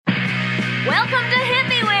Welcome to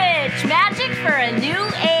Hippie Witch, magic for a new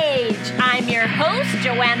age. I'm your host,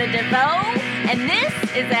 Joanna DeVoe, and this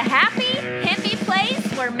is a happy, hippie place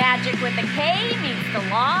where magic with a K meets the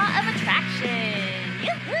law of attraction.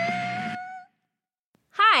 Yoo-hoo!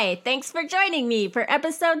 Hi, thanks for joining me for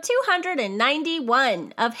episode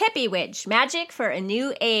 291 of Hippie Witch, magic for a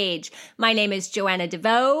new age. My name is Joanna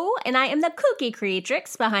DeVoe, and I am the kooky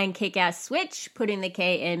creatrix behind Kick-Ass Switch, putting the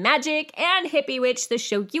K in magic, and Hippie Witch, the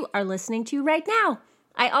show you are listening to right now.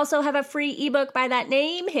 I also have a free ebook by that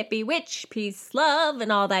name, Hippie Witch, Peace, Love,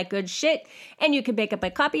 and all that good shit. And you can pick up a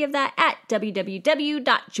copy of that at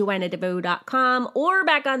www.joannadevoe.com or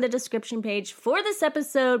back on the description page for this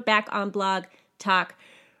episode back on Blog Talk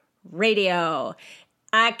Radio.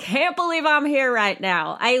 I can't believe I'm here right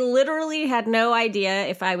now. I literally had no idea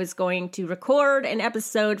if I was going to record an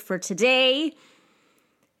episode for today.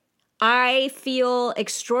 I feel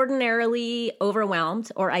extraordinarily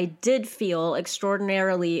overwhelmed, or I did feel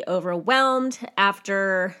extraordinarily overwhelmed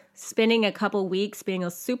after spending a couple weeks being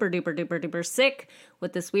a super duper duper duper sick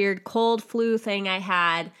with this weird cold flu thing I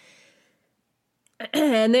had.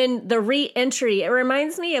 And then the re-entry, it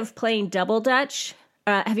reminds me of playing double dutch.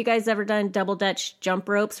 Have you guys ever done double dutch jump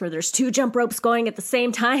ropes where there's two jump ropes going at the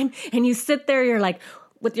same time and you sit there, you're like,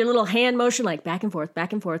 with your little hand motion, like back and forth,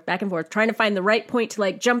 back and forth, back and forth, trying to find the right point to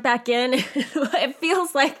like jump back in. It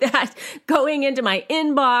feels like that going into my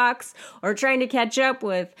inbox or trying to catch up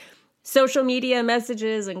with social media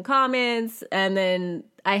messages and comments. And then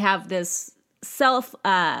I have this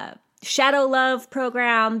Shadow Love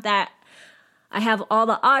program that I have all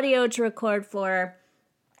the audio to record for.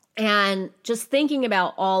 And just thinking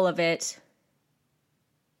about all of it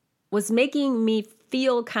was making me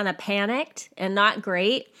feel kind of panicked and not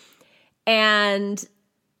great. And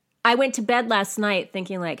I went to bed last night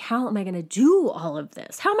thinking like, how am I going to do all of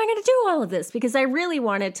this? How am I going to do all of this? Because I really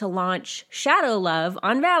wanted to launch Shadow Love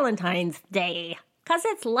on Valentine's Day because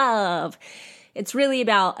it's love. It's really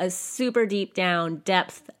about a super deep down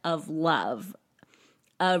depth of love,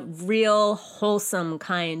 a real wholesome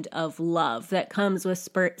kind of love that comes with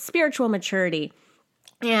spiritual maturity.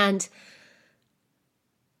 And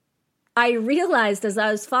I realized as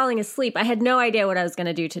I was falling asleep, I had no idea what I was going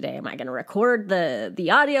to do today. Am I going to record the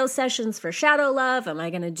audio sessions for Shadow Love? Am I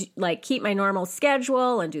going to keep my normal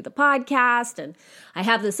schedule and do the podcast? And I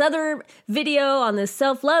have this other video on this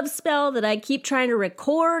self-love spell that I keep trying to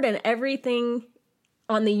record, and everything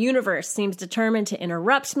on the universe seems determined to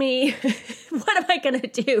interrupt me. What am I going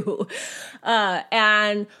to do?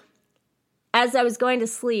 And as I was going to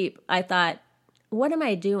sleep, I thought, what am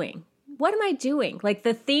I doing? What am I doing? Like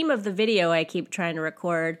the theme of the video I keep trying to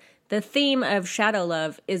record, the theme of Shadow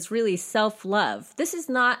Love is really self-love. This is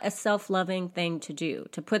not a self-loving thing to do,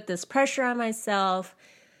 to put this pressure on myself.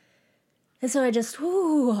 And so I just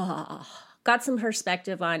got some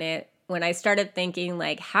perspective on it when I started thinking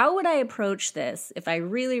like, how would I approach this if I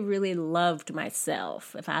really, really loved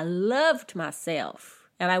myself? If I loved myself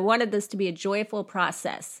and I wanted this to be a joyful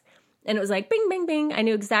process. And it was like, bing, bing, bing. I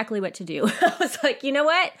knew exactly what to do. I was like, you know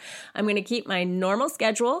what? I'm going to keep my normal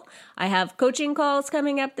schedule. I have coaching calls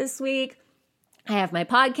coming up this week. I have my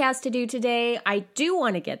podcast to do today. I do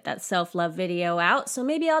want to get that self-love video out. So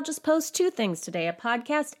maybe I'll just post two things today, a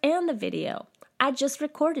podcast and the video. I just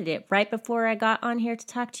recorded it right before I got on here to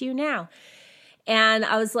talk to you now. And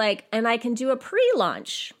I was like, and I can do a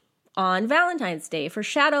pre-launch on Valentine's Day for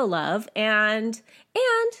Shadow Love. And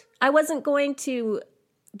I wasn't going to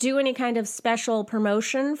do any kind of special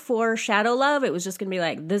promotion for Shadow Love. It was just going to be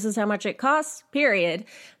like, this is how much it costs, period.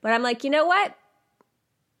 But I'm like, you know what?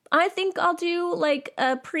 I think I'll do like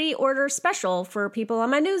a pre-order special for people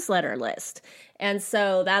on my newsletter list. And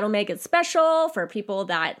so that'll make it special for people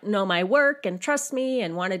that know my work and trust me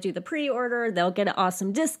and want to do the pre-order. They'll get an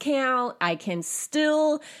awesome discount. I can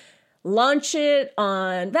still launch it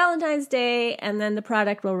on Valentine's Day, and then the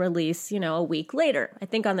product will release, a week later. I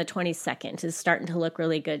think on the 22nd is starting to look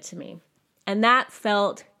really good to me. And that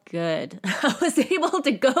felt good. I was able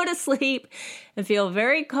to go to sleep and feel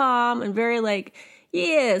very calm and very like,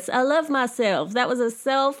 yes, I love myself. That was a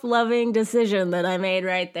self-loving decision that I made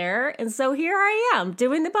right there. And so here I am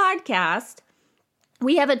doing the podcast.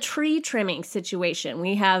 We have a tree trimming situation.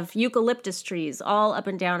 We have eucalyptus trees all up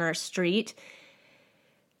and down our street.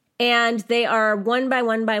 And they are one by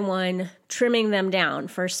one trimming them down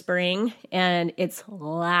for spring, and it's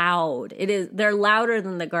loud. They're louder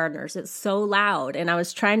than the gardeners. It's so loud. And I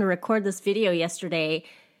was trying to record this video yesterday,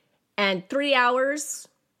 and 3 hours,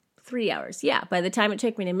 yeah, by the time it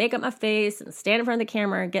took me to make up my face and stand in front of the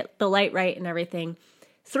camera and get the light right and everything,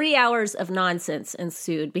 3 hours of nonsense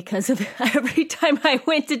ensued because of every time I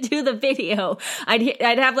went to do the video, I'd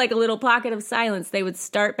have like a little pocket of silence. They would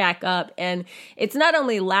start back up, and it's not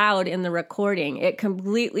only loud in the recording, it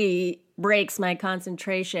completely breaks my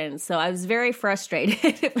concentration. So I was very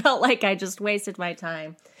frustrated. It felt like I just wasted my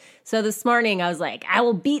time. So this morning I was like, I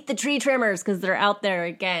will beat the tree trimmers because they're out there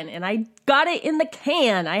again. And I got it in the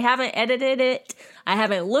can. I haven't edited it. I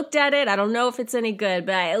haven't looked at it. I don't know if it's any good,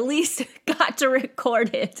 but I at least got to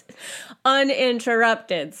record it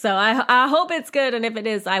uninterrupted. So I hope it's good. And if it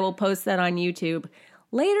is, I will post that on YouTube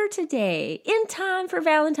later today in time for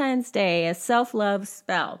Valentine's Day, a self-love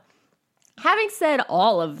spell. Having said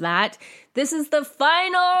all of that, this is the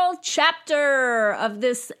final chapter of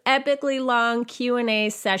this epically long Q&A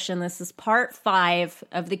session. This is part 5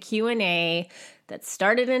 of the Q&A that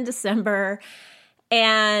started in December.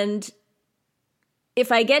 And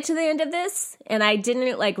if I get to the end of this and I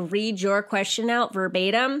didn't like read your question out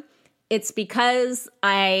verbatim, it's because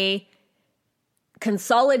I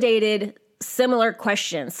consolidated similar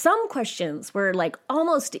questions. Some questions were like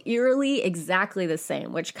almost eerily exactly the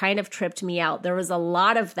same, which kind of tripped me out. There was a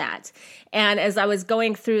lot of that. And as I was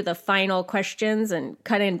going through the final questions and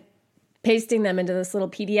cutting, pasting them into this little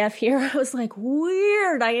PDF here, I was like,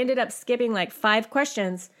 weird. I ended up skipping like 5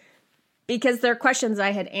 questions because they're questions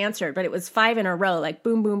I had answered, but it was 5 in a row, like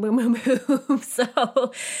boom, boom, boom, boom, boom.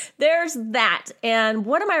 So there's that. And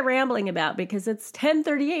what am I rambling about? Because it's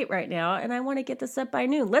 10:38 right now, and I want to get this up by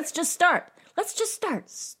noon. Let's just start.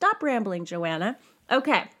 Stop rambling, Joanna.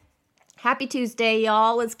 Okay. Happy Tuesday,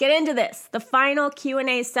 y'all. Let's get into this. The final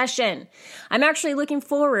Q&A session. I'm actually looking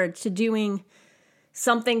forward to doing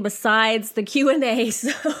something besides the Q&A,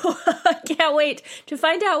 so I can't wait to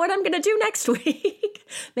find out what I'm going to do next week.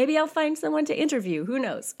 Maybe I'll find someone to interview. Who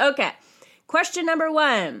knows? Okay. Question number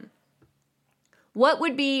 1. What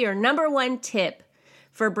would be your number 1 tip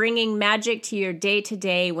for bringing magic to your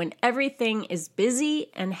day-to-day when everything is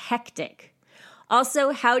busy and hectic?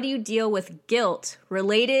 Also, how do you deal with guilt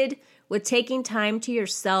related with taking time to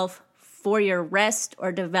yourself for your rest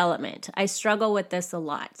or development? I struggle with this a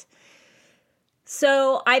lot.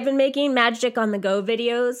 So I've been making Magic on the Go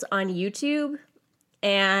videos on YouTube,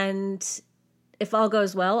 and if all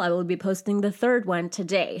goes well, I will be posting the 3rd one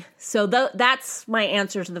today. So that's my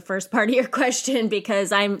answer to the first part of your question,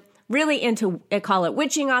 because I'm really into, I call it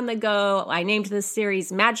witching on the go. I named this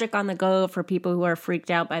series Magic on the Go for people who are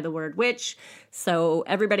freaked out by the word witch, so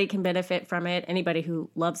everybody can benefit from it, anybody who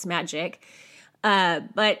loves magic.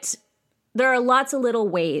 But there are lots of little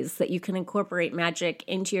ways that you can incorporate magic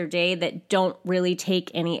into your day that don't really take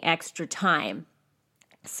any extra time.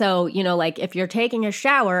 So, like if you're taking a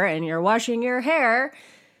shower and you're washing your hair,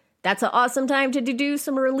 that's an awesome time to do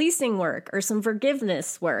some releasing work or some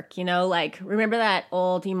forgiveness work. Like remember that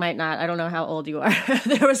old, you might not, I don't know how old you are.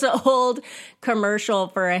 There was an old commercial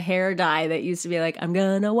for a hair dye that used to be like, I'm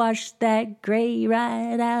gonna wash that gray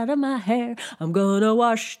right out of my hair. I'm gonna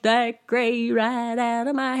wash that gray right out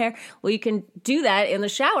of my hair. Well, you can do that in the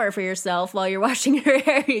shower for yourself while you're washing your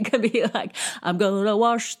hair. You can be like, I'm gonna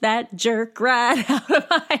wash that jerk right out of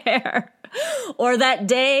my hair. Or that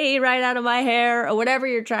day right out of my hair, or whatever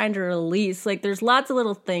you're trying to release. Like there's lots of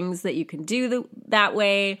little things that you can do that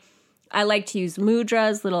way. I like to use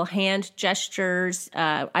mudras, little hand gestures.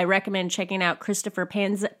 I recommend checking out Christopher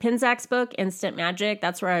Pinzak's book, Instant Magic.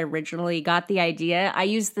 That's where I originally got the idea. I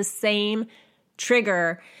use the same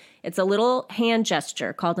trigger. It's a little hand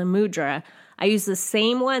gesture called a mudra. I use the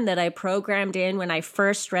same one that I programmed in when I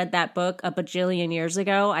first read that book a bajillion years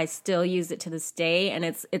ago. I still use it to this day, and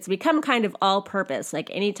it's become kind of all-purpose.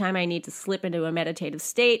 Like anytime I need to slip into a meditative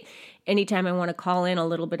state, anytime I want to call in a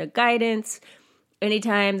little bit of guidance,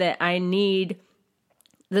 anytime that I need,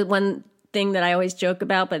 the one thing that I always joke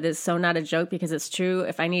about, but it's so not a joke because it's true,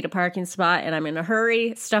 if I need a parking spot and I'm in a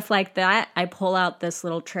hurry, stuff like that, I pull out this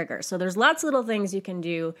little trigger. So there's lots of little things you can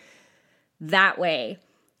do that way.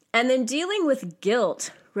 And then dealing with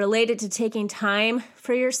guilt related to taking time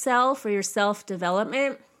for yourself, for your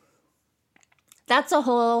self-development, that's a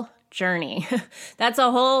whole journey. That's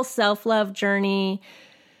a whole self-love journey.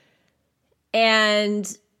 And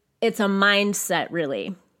it's a mindset,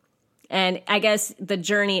 really. And I guess the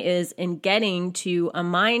journey is in getting to a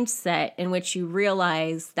mindset in which you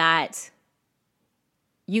realize that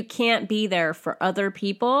you can't be there for other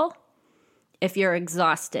people if you're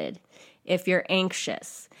exhausted, if you're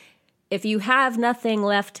anxious. If you have nothing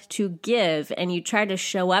left to give and you try to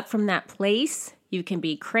show up from that place, you can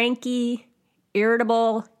be cranky,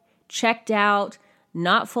 irritable, checked out,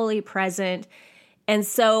 not fully present. And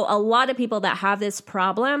so a lot of people that have this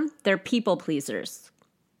problem, they're people pleasers.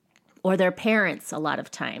 or their parents a lot of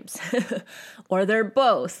times, or they're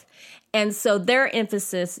both. And so their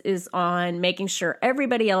emphasis is on making sure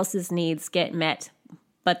everybody else's needs get met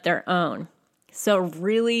but their own. So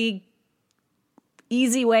really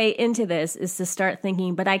easy way into this is to start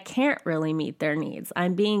thinking, but I can't really meet their needs.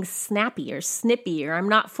 I'm being snappy or snippy, or I'm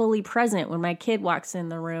not fully present when my kid walks in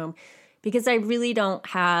the room because I really don't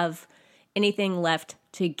have anything left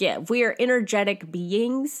to give. We are energetic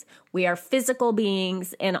beings. We are physical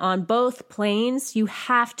beings. And on both planes, you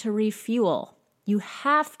have to refuel. You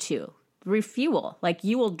have to refuel. Like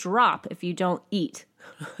you will drop if you don't eat.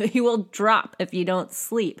 You will drop if you don't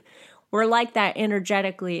sleep. We're like that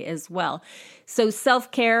energetically as well. So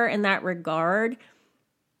self-care in that regard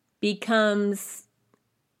becomes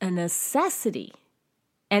a necessity,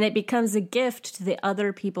 and it becomes a gift to the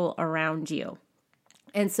other people around you.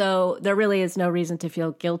 And so there really is no reason to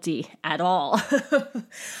feel guilty at all.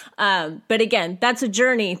 But again, that's a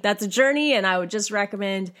journey. That's a journey, and I would just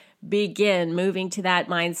recommend begin moving to that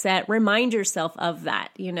mindset. Remind yourself of that,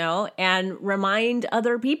 and remind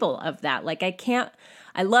other people of that. Like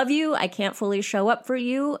I love you. I can't fully show up for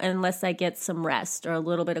you unless I get some rest or a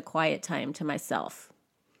little bit of quiet time to myself.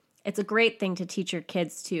 It's a great thing to teach your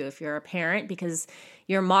kids too, if you're a parent, because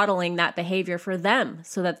you're modeling that behavior for them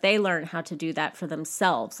so that they learn how to do that for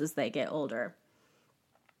themselves as they get older.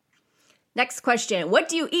 Next question. What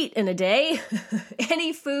do you eat in a day?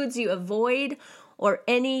 Any foods you avoid or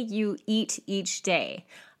any you eat each day?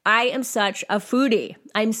 I am such a foodie.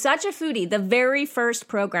 I'm such a foodie. The very first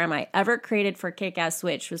program I ever created for Kick-Ass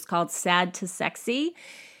Switch was called Sad to Sexy.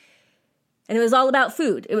 And it was all about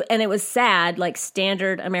food. And it was SAD, like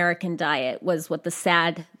Standard American Diet was what the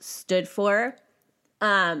SAD stood for.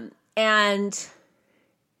 And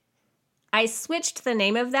I switched the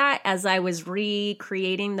name of that as I was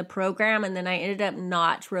recreating the program. And then I ended up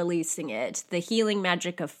not releasing it, The Healing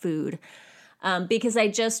Magic of Food. Because I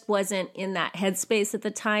just wasn't in that headspace at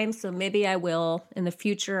the time. So maybe I will in the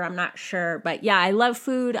future. I'm not sure. But yeah, I love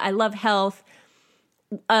food. I love health.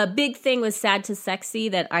 A big thing with Sad to Sexy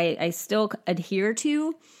that I still adhere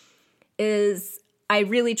to is I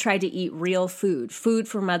really try to eat real food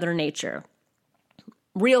from Mother Nature.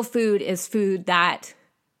 Real food is food that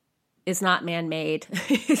is not man-made.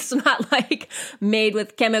 It's not like made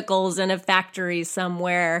with chemicals in a factory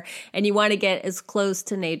somewhere, and you want to get as close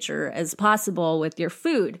to nature as possible with your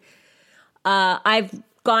food. I've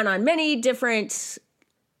gone on many different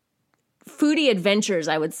foodie adventures,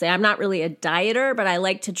 I would say. I'm not really a dieter, but I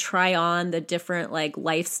like to try on the different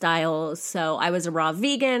lifestyles. So I was a raw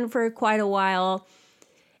vegan for quite a while.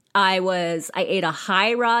 I ate a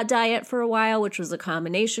high raw diet for a while, which was a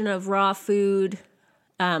combination of raw food,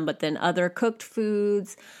 but then other cooked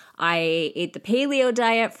foods. I ate the paleo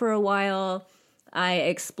diet for a while. I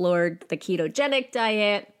explored the ketogenic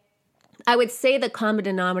diet. I would say the common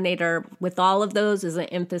denominator with all of those is an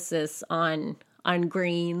emphasis on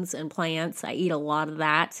greens and plants. I eat a lot of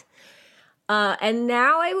that. And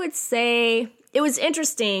now I would say it was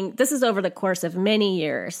interesting. This is over the course of many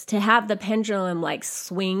years to have the pendulum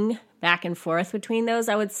swing back and forth between those.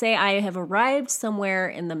 I would say I have arrived somewhere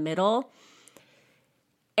in the middle.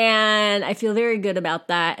 And I feel very good about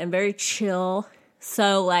that and very chill.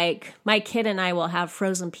 So my kid and I will have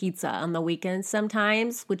frozen pizza on the weekends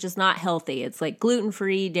sometimes, which is not healthy. It's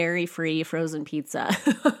gluten-free, dairy-free frozen pizza.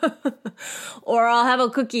 Or I'll have a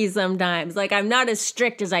cookie sometimes. I'm not as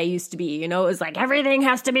strict as I used to be. It was everything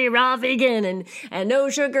has to be raw vegan and no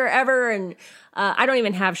sugar ever. And I don't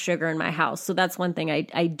even have sugar in my house. So that's one thing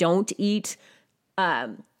I don't eat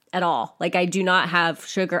at all. I do not have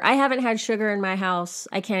sugar. I haven't had sugar in my house.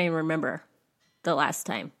 I can't even remember the last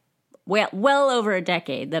time. Well over a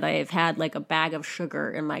decade that I've had a bag of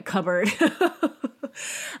sugar in my cupboard.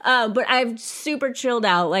 But I've super chilled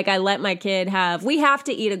out. I let my kid we have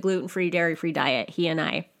to eat a gluten-free, dairy-free diet, he and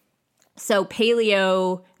I. So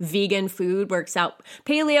paleo, vegan food works out.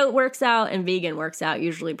 Paleo works out and vegan works out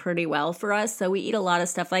usually pretty well for us. So we eat a lot of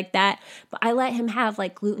stuff like that. But I let him have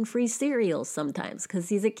gluten-free cereals sometimes because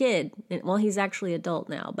he's a kid. Well, he's actually adult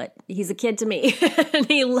now, but he's a kid to me and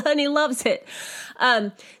he loves it.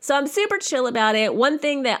 So I'm super chill about it. One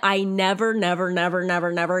thing that I never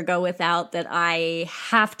go without that I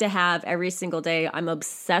have to have every single day. I'm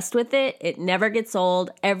obsessed with it. It never gets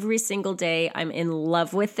old. Every single day I'm in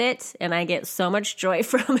love with it. And I get so much joy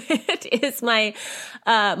from it. It's my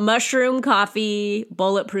mushroom coffee,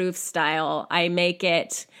 bulletproof style. I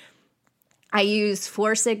use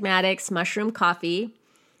Four Sigmatics mushroom coffee.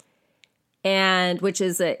 and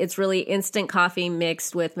it's really instant coffee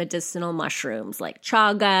mixed with medicinal mushrooms like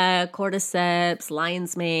chaga, cordyceps,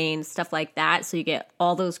 lion's mane, stuff like that. So you get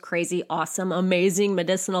all those crazy, awesome, amazing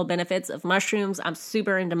medicinal benefits of mushrooms. I'm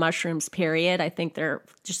super into mushrooms, period. I think they're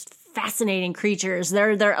just fascinating creatures.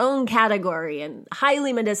 They're their own category and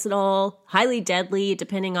highly medicinal, highly deadly,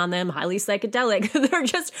 depending on them, highly psychedelic. They're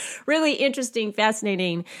just really interesting,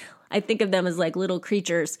 fascinating. I think of them as like little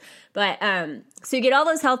creatures. But so you get all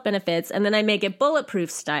those health benefits, and then I make it bulletproof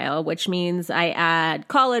style, which means I add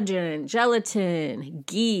collagen, gelatin,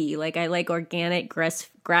 ghee. Like I like organic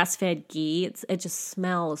grass-fed ghee. It just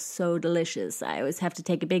smells so delicious. I always have to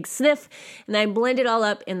take a big sniff, and I blend it all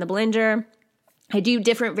up in the blender. I do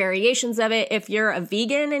different variations of it. If you're a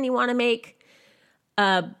vegan and you want to make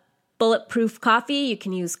a bulletproof coffee, you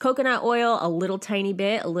can use coconut oil a little tiny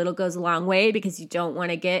bit. A little goes a long way because you don't want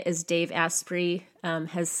to get, as Dave Asprey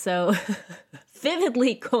has so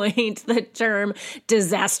vividly coined the term,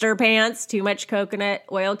 disaster pants. Too much coconut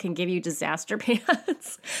oil can give you disaster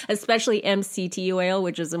pants, especially MCT oil,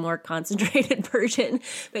 which is a more concentrated version.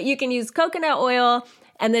 But you can use coconut oil.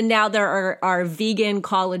 And then now there are vegan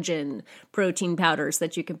collagen protein powders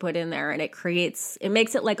that you can put in there, and it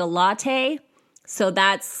makes it like a latte. So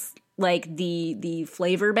that's like the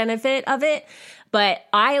flavor benefit of it. But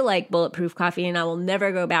I like bulletproof coffee, and I will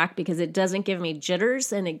never go back because it doesn't give me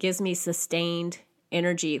jitters and it gives me sustained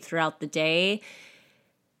energy throughout the day.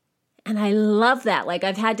 And I love that. Like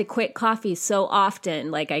I've had to quit coffee so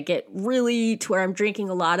often. Like I get really to where I'm drinking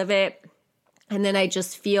a lot of it, and then I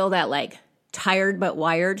just feel that like tired but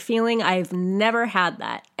wired feeling. I've never had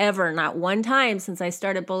that ever, not one time since I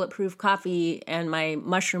started bulletproof coffee and my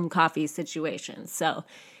mushroom coffee situation. So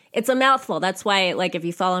it's a mouthful. That's why, like, if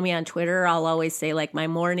you follow me on Twitter, I'll always say like my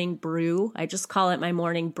morning brew. I just call it my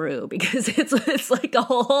morning brew because it's like a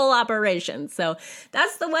whole operation. So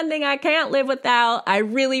that's the one thing I can't live without. I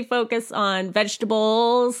really focus on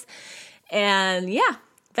vegetables and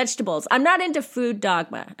vegetables. I'm not into food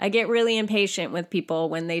dogma. I get really impatient with people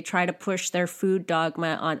when they try to push their food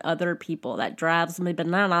dogma on other people. That drives me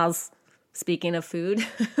bananas. Speaking of food.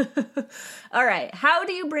 All right. How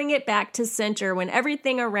do you bring it back to center when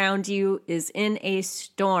everything around you is in a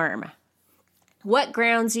storm? What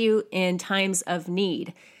grounds you in times of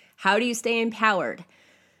need? How do you stay empowered?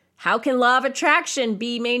 How can law of attraction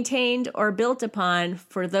be maintained or built upon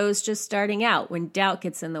for those just starting out when doubt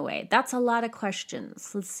gets in the way? That's a lot of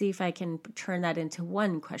questions. Let's see if I can turn that into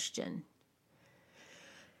one question.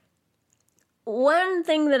 One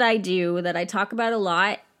thing that I do that I talk about a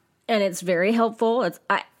lot, and it's very helpful.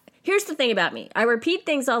 Here's the thing about me. I repeat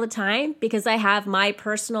things all the time because I have my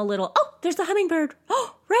personal little, oh, there's the hummingbird.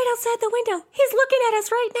 Oh, right outside the window. He's looking at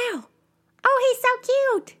us right now. Oh, he's so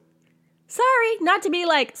cute. Sorry, not to be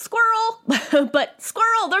like squirrel, but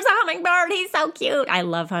squirrel, there's a hummingbird. He's so cute. I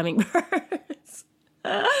love hummingbirds.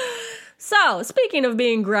 So, speaking of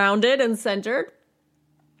being grounded and centered,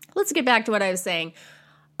 let's get back to what I was saying.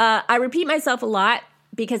 I repeat myself a lot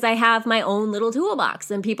because I have my own little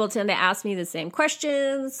toolbox, and people tend to ask me the same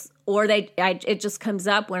questions, or it just comes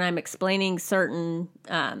up when I'm explaining certain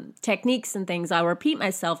techniques and things. I'll repeat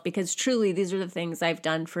myself because truly these are the things I've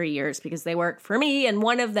done for years because they work for me. And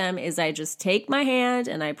one of them is I just take my hand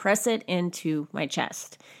and I press it into my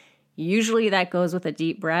chest. Usually that goes with a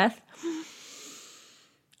deep breath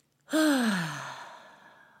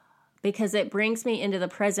because it brings me into the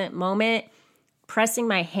present moment. Pressing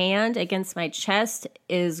my hand against my chest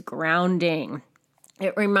is grounding.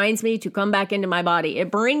 It reminds me to come back into my body.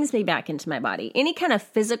 It brings me back into my body. Any kind of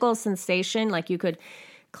physical sensation, like you could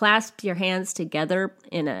clasp your hands together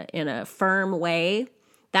in a firm way,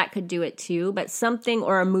 that could do it too. But something,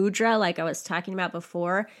 or a mudra, like I was talking about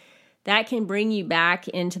before, that can bring you back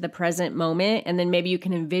into the present moment. And then maybe you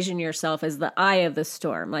can envision yourself as the eye of the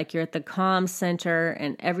storm, like you're at the calm center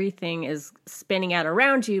and everything is spinning out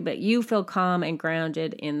around you, but you feel calm and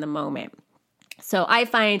grounded in the moment. So I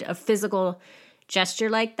find a physical gesture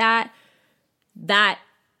like that's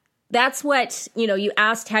what, you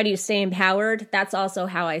asked, how do you stay empowered? That's also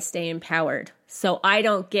how I stay empowered. So I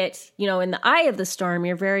don't get, in the eye of the storm,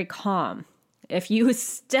 you're very calm. If you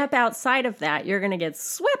step outside of that, you're going to get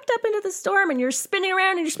swept up into the storm and you're spinning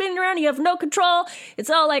around and you're spinning around and you have no control. It's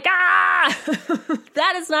all like,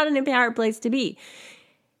 that is not an empowered place to be.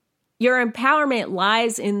 Your empowerment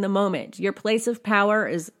lies in the moment. Your place of power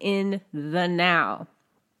is in the now.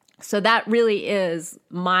 So that really is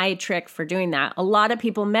my trick for doing that. A lot of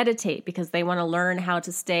people meditate because they want to learn how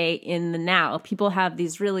to stay in the now. People have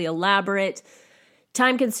these really elaborate,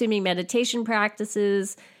 time-consuming meditation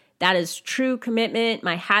practices. That is true commitment.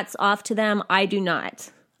 My hat's off to them. I do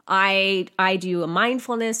not. I do a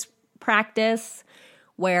mindfulness practice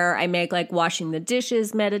where I make like washing the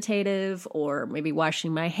dishes meditative, or maybe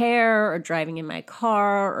washing my hair, or driving in my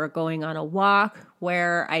car, or going on a walk,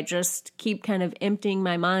 where I just keep kind of emptying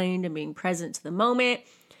my mind and being present to the moment.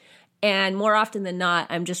 And more often than not,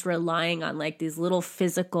 I'm just relying on like these little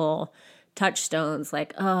physical touchstones,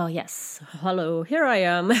 like, oh yes, hello, here I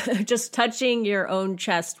am. Just touching your own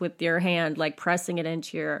chest with your hand, like pressing it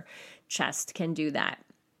into your chest can do that.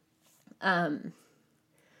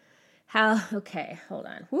 Okay, hold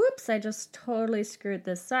on. Whoops, I just totally screwed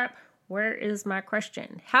this up. Where is my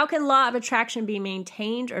question? How can law of attraction be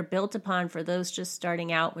maintained or built upon for those just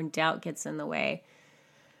starting out when doubt gets in the way?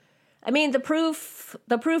 I mean, the proof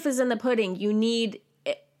is in the pudding. You need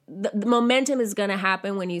the momentum is going to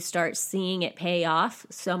happen when you start seeing it pay off.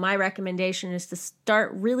 So my recommendation is to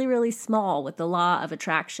start really, really small with the law of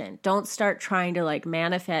attraction. Don't start trying to like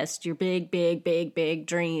manifest your big, big, big, big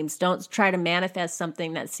dreams. Don't try to manifest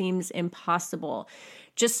something that seems impossible.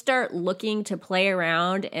 Just start looking to play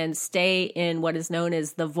around and stay in what is known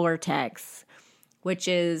as the vortex, which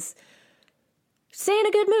is stay in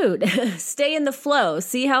a good mood, stay in the flow,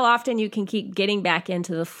 see how often you can keep getting back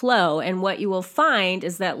into the flow. And what you will find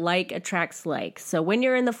is that like attracts like. So when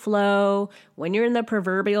you're in the flow, when you're in the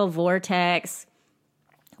proverbial vortex,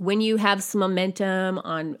 when you have some momentum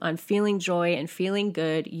on feeling joy and feeling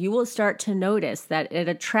good, you will start to notice that it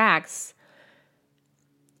attracts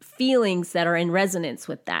feelings that are in resonance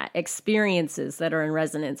with that, experiences that are in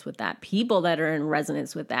resonance with that, people that are in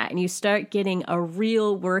resonance with that. And you start getting a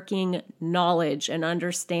real working knowledge and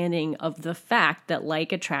understanding of the fact that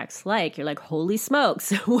like attracts like. You're like, holy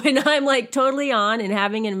smokes. When I'm like totally on and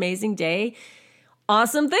having an amazing day,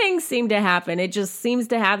 awesome things seem to happen. It just seems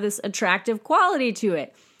to have this attractive quality to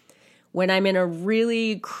it. When I'm in a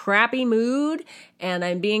really crappy mood and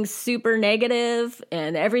I'm being super negative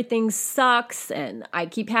and everything sucks and I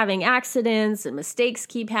keep having accidents and mistakes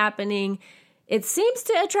keep happening, it seems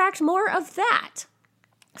to attract more of that.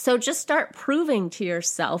 So just start proving to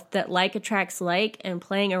yourself that like attracts like and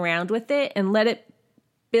playing around with it and let it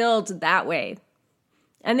build that way.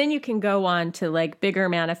 And then you can go on to like bigger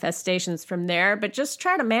manifestations from there, but just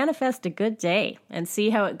try to manifest a good day and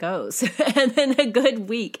see how it goes. And then a good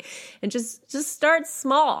week, and just start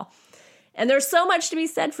small. And there's so much to be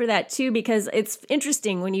said for that too, because it's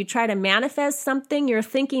interesting when you try to manifest something, you're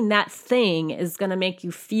thinking that thing is going to make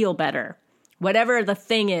you feel better. Whatever the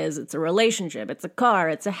thing is, it's a relationship, it's a car,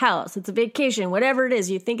 it's a house, it's a vacation, whatever it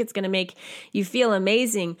is, you think it's going to make you feel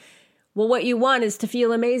amazing. Well, what you want is to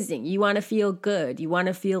feel amazing. You want to feel good. You want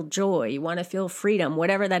to feel joy. You want to feel freedom,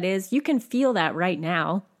 whatever that is. You can feel that right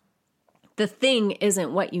now. The thing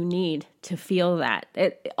isn't what you need to feel that.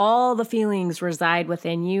 All the feelings reside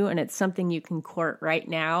within you, and it's something you can court right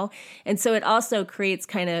now. And so it also creates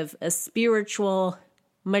kind of a spiritual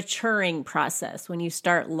maturing process when you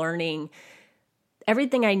start learning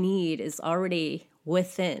everything I need is already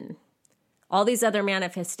within. All these other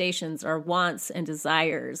manifestations are wants and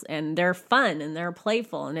desires, and they're fun and they're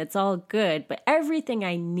playful and it's all good. But everything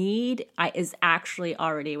I need is actually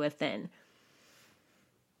already within.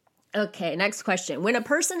 Okay, next question. When a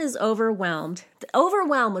person is overwhelmed,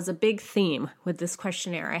 overwhelm was a big theme with this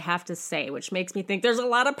questionnaire, I have to say, which makes me think there's a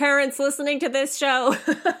lot of parents listening to this show.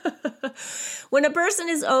 When a person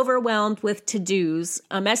is overwhelmed with to-dos,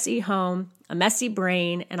 a messy home, a messy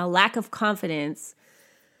brain, and a lack of confidence,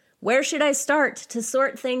 where should I start to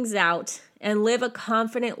sort things out and live a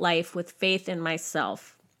confident life with faith in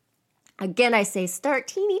myself? Again, I say start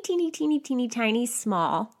teeny, tiny,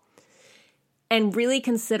 small, and really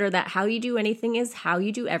consider that how you do anything is how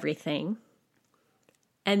you do everything.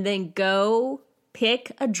 And then go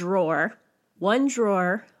pick a drawer, one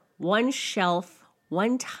shelf,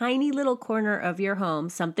 one tiny little corner of your home,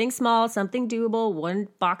 something small, something doable, one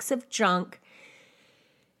box of junk.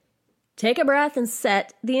 Take a breath and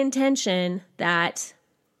set the intention that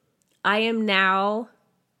I am now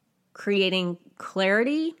creating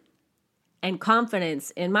clarity and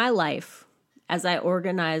confidence in my life as I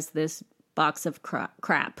organize this box of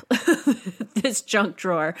crap, this junk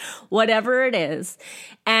drawer, whatever it is,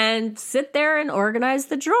 and sit there and organize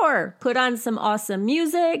the drawer. Put on some awesome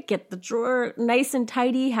music, get the drawer nice and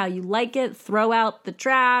tidy how you like it, throw out the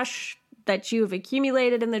trash that you've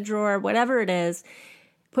accumulated in the drawer, whatever it is.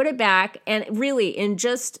 Put it back, and really,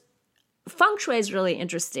 feng shui is really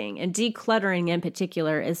interesting, and decluttering in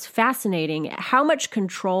particular is fascinating. How much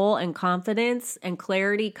control and confidence and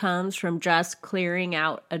clarity comes from just clearing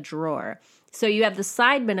out a drawer. So you have the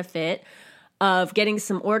side benefit of getting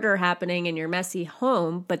some order happening in your messy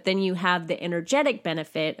home, but then you have the energetic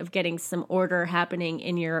benefit of getting some order happening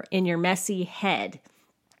in your messy head.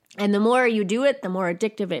 And the more you do it, the more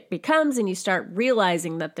addictive it becomes, and you start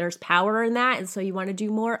realizing that there's power in that, and so you want to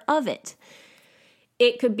do more of it.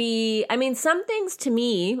 It could be, some things to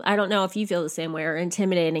me, I don't know if you feel the same way, are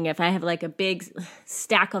intimidating. If I have like a big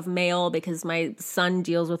stack of mail, because my son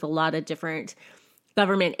deals with a lot of different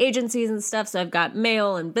government agencies and stuff, so I've got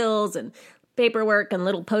mail and bills and paperwork and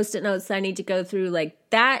little Post-it notes that I need to go through, like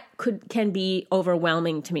that can be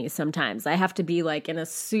overwhelming to me sometimes. I have to be like in a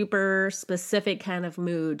super specific kind of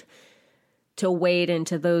mood to wade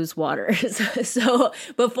into those waters. So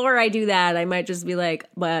before I do that, I might just be like,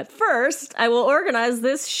 but first I will organize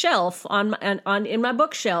this shelf in my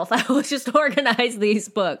bookshelf. I will just organize these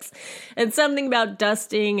books. And something about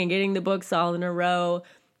dusting and getting the books all in a row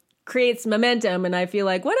creates momentum, and I feel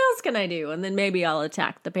like, what else can I do? And then maybe I'll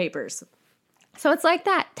attack the papers. So it's like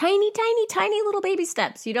that, tiny, tiny, tiny little baby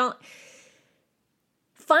steps. You don't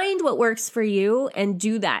find what works for you and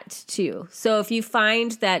do that too. So if you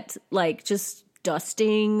find that like just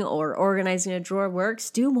dusting or organizing a drawer works,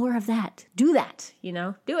 do more of that. Do that,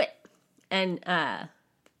 do it. And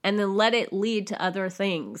then let it lead to other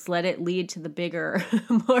things. Let it lead to the bigger,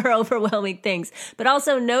 more overwhelming things. But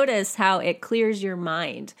also notice how it clears your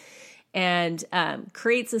mind and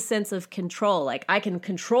creates a sense of control. Like, I can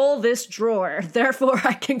control this drawer, therefore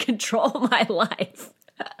I can control my life.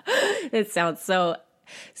 It sounds so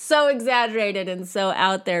exaggerated and so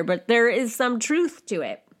out there, but there is some truth to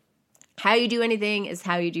it. How you do anything is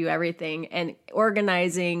how you do everything, and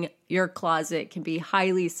organizing your closet can be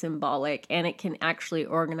highly symbolic, and it can actually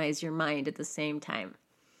organize your mind at the same time.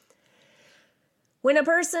 When a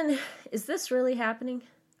person, is this really happening?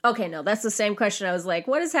 Okay, no, that's the same question. I was like,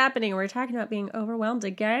 what is happening? We're talking about being overwhelmed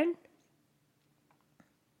again?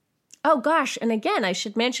 Oh gosh, and again, I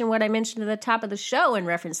should mention what I mentioned at the top of the show in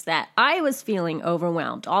reference to that. I was feeling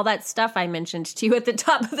overwhelmed. All that stuff I mentioned to you at the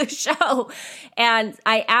top of the show. And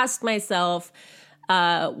I asked myself,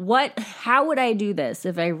 how would I do this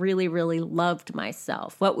if I really, really loved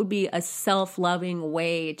myself? What would be a self-loving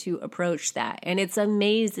way to approach that? And it's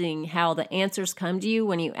amazing how the answers come to you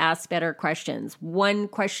when you ask better questions. One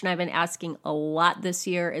question I've been asking a lot this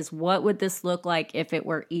year is, what would this look like if it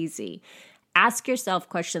were easy? Ask yourself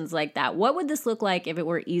questions like that. What would this look like if it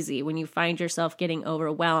were easy when you find yourself getting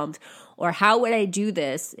overwhelmed? Or how would I do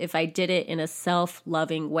this if I did it in a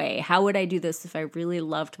self-loving way? How would I do this if I really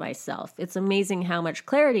loved myself? It's amazing how much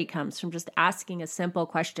clarity comes from just asking a simple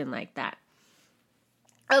question like that.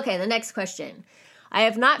 Okay, the next question. I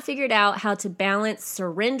have not figured out how to balance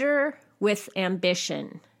surrender with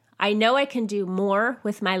ambition. I know I can do more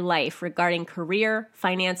with my life regarding career,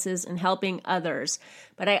 finances, and helping others,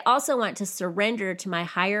 but I also want to surrender to my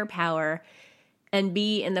higher power and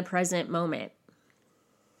be in the present moment.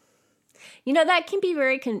 That can be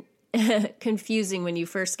very confusing when you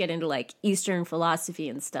first get into like Eastern philosophy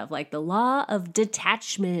and stuff, like the law of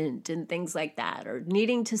detachment and things like that, or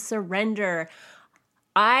needing to surrender.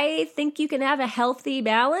 I think you can have a healthy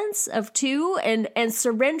balance of two, and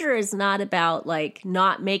surrender is not about like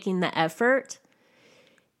not making the effort.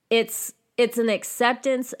 It's an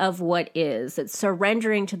acceptance of what is. It's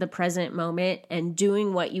surrendering to the present moment and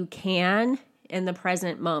doing what you can in the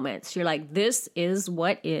present moment. So you're like, this is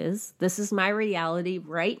what is. This is my reality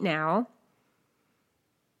right now.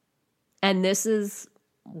 And this is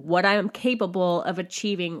what I'm capable of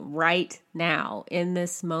achieving right now in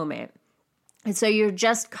this moment. And so you're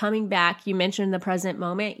just coming back. You mentioned the present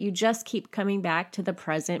moment. You just keep coming back to the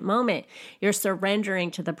present moment. You're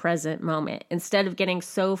surrendering to the present moment instead of getting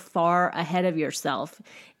so far ahead of yourself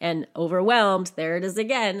and overwhelmed. There it is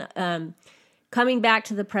again. Coming back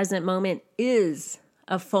to the present moment is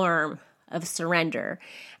a form of surrender.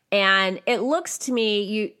 And it looks to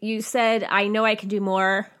me, you said, I know I can do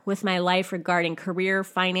more with my life regarding career,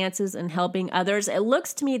 finances, and helping others. It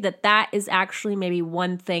looks to me that is actually maybe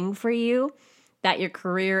one thing for you, that your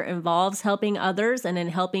career involves helping others, and in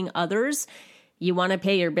helping others, you want to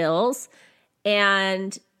pay your bills.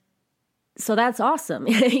 And so that's awesome.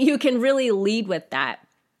 You can really lead with that.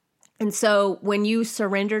 And so when you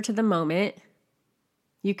surrender to the moment,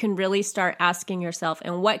 you can really start asking yourself,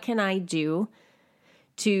 and what can I do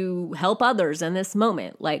to help others in this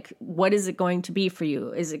moment? Like, what is it going to be for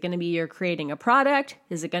you? Is it going to be you're creating a product?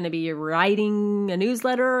 Is it going to be you're writing a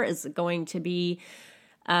newsletter? Is it going to be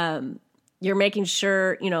you're making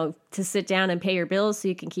sure, to sit down and pay your bills so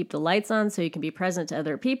you can keep the lights on so you can be present to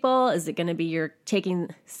other people? Is it going to be you're taking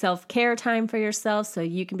self-care time for yourself so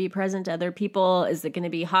you can be present to other people? Is it going to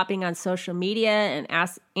be hopping on social media and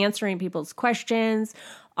answering people's questions,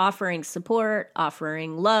 offering support,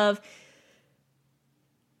 offering love?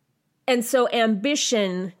 And so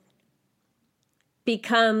ambition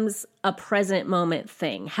becomes a present moment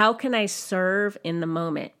thing. How can I serve in the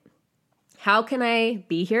moment? How can I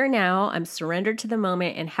be here now? I'm surrendered to the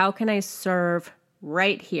moment. And how can I serve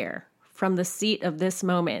right here from the seat of this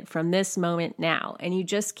moment, from this moment now? And you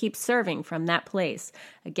just keep serving from that place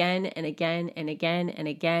again and again and again and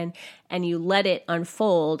again. And you let it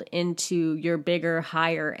unfold into your bigger,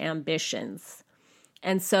 higher ambitions.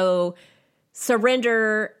 And so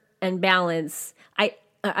surrender and balance,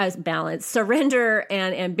 surrender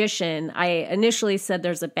and ambition, I initially said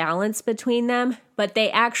there's a balance between them, but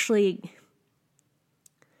they're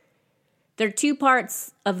two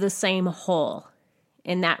parts of the same whole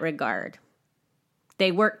in that regard.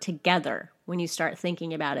 They work together when you start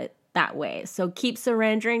thinking about it that way. So keep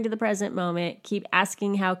surrendering to the present moment, keep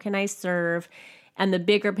asking, how can I serve? And the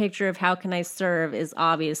bigger picture of how can I serve is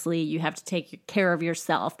obviously you have to take care of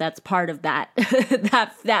yourself. That's part of that.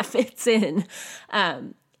 that fits in.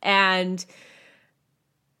 And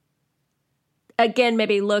again,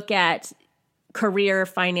 maybe look at career,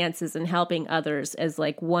 finances, and helping others as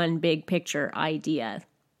like one big picture idea.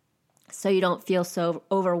 So you don't feel so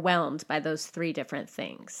overwhelmed by those three different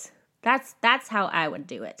things. That's how I would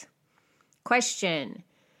do it. Question: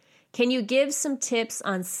 can you give some tips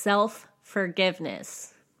on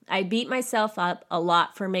self-forgiveness? I beat myself up a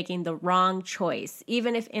lot for making the wrong choice,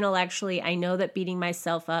 even if intellectually I know that beating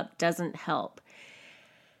myself up doesn't help.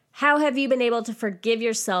 How have you been able to forgive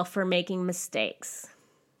yourself for making mistakes?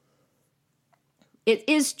 It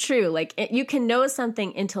is true. Like, you can know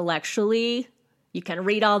something intellectually, you can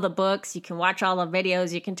read all the books, you can watch all the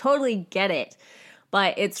videos, you can totally get it,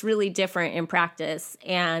 but it's really different in practice.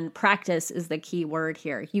 And practice is the key word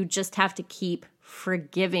here. You just have to keep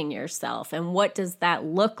forgiving yourself. And what does that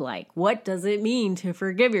look like? What does it mean to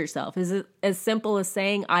forgive yourself? Is it as simple as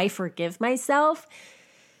saying, I forgive myself?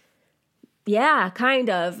 Yeah, kind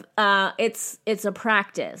of. It's a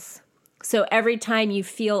practice. So every time you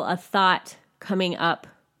feel a thought coming up,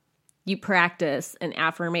 you practice an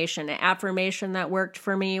affirmation. An affirmation that worked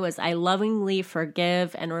for me was, I lovingly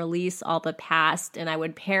forgive and release all the past, and I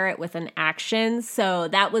would pair it with an action. So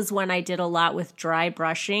that was when I did a lot with dry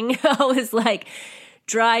brushing. I was like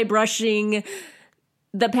dry brushing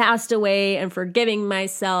the past away and forgiving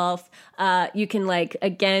myself. You can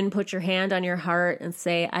again, put your hand on your heart and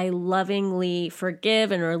say, I lovingly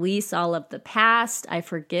forgive and release all of the past. I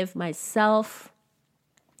forgive myself.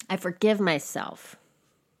 I forgive myself.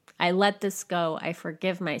 I let this go. I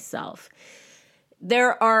forgive myself.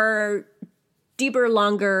 There are deeper,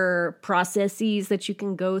 longer processes that you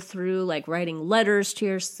can go through, like writing letters to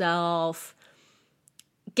yourself,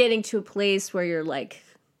 getting to a place where you're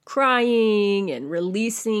crying and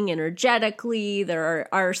releasing energetically.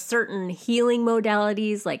 There are certain healing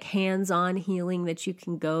modalities, like hands-on healing, that you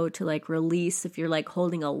can go to release if you're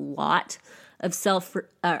holding a lot of self-blame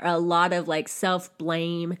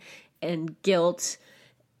and guilt.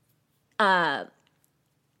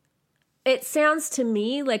 It sounds to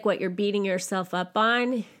me like what you're beating yourself up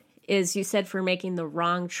on is, you said, for making the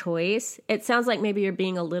wrong choice. It sounds like maybe you're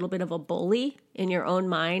being a little bit of a bully in your own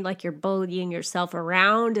mind, like you're bullying yourself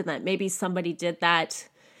around, and that maybe somebody did that.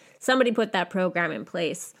 Somebody put that program in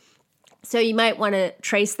place. So you might want to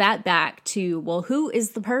trace that back to, well, who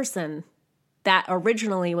is the person that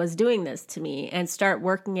originally was doing this to me, and start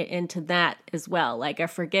working it into that as well. I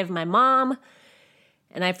forgive my mom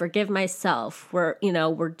and I forgive myself. We're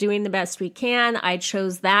doing the best we can. I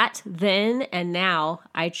chose that then, and now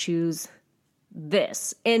I choose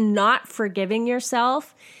this. In not forgiving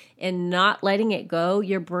yourself and not letting it go,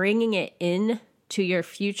 you're bringing it in to your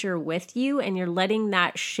future with you, and you're letting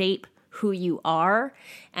that shape who you are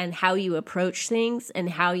and how you approach things and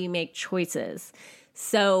how you make choices.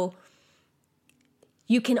 So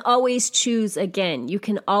you can always choose again. You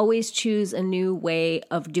can always choose a new way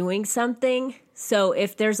of doing something. So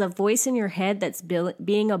if there's a voice in your head that's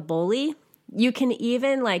being a bully, you can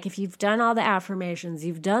even, if you've done all the affirmations,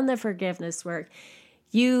 you've done the forgiveness work,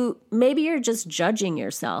 maybe you're just judging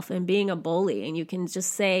yourself and being a bully, and you can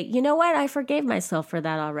just say, you know what? I forgave myself for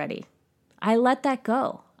that already. I let that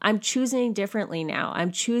go. I'm choosing differently now.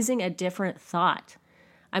 I'm choosing a different thought.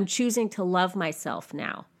 I'm choosing to love myself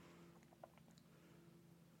now.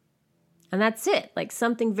 And that's it.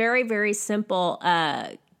 Something very, very simple.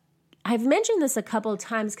 I've mentioned this a couple of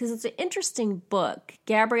times because it's an interesting book.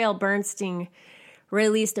 Gabrielle Bernstein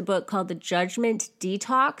released a book called The Judgment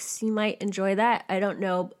Detox. You might enjoy that. I don't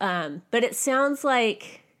know. But it sounds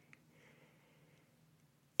like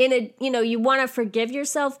you want to forgive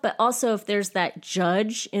yourself, but also if there's that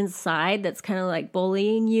judge inside that's kind of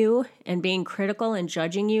bullying you and being critical and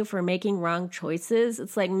judging you for making wrong choices,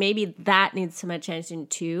 it's maybe that needs some attention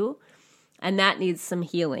too. And that needs some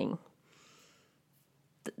healing.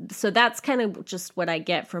 So that's kind of just what I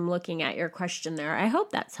get from looking at your question there. I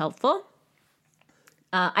hope that's helpful.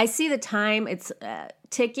 I see the time. It's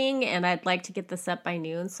ticking, and I'd like to get this up by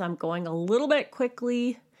noon, so I'm going a little bit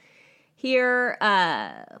quickly here.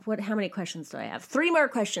 How many questions do I have? 3 more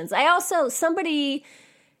questions. Somebody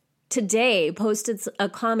today posted a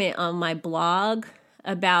comment on my blog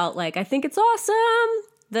about, like, I think it's awesome.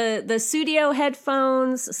 The Sudio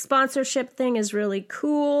headphones sponsorship thing is really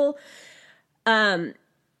cool.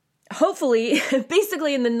 Hopefully,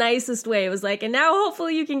 basically in the nicest way, it was like, and now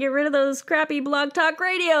hopefully you can get rid of those crappy Blog Talk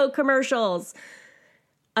Radio commercials.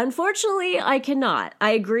 Unfortunately, I cannot.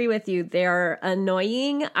 I agree with you. They're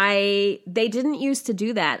annoying. They didn't used to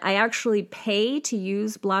do that. I actually pay to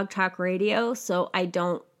use Blog Talk Radio, so I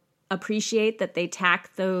don't appreciate that they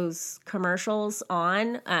tack those commercials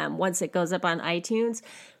on once it goes up on iTunes.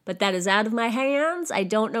 But that is out of my hands. I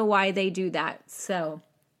don't know why they do that. So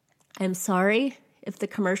I'm sorry. If the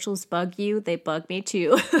commercials bug you, they bug me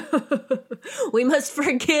too. We must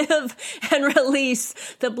forgive and release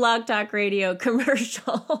the Blog Talk Radio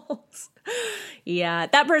commercials. Yeah,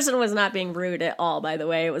 that person was not being rude at all, by the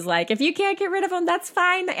way. It was like, if you can't get rid of them, that's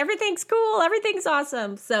fine. Everything's cool. Everything's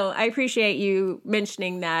awesome. So I appreciate you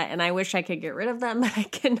mentioning that, and I wish I could get rid of them, but I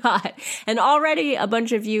cannot. And already a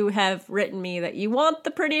bunch of you have written me that you want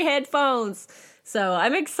the pretty headphones. So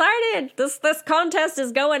I'm excited. This contest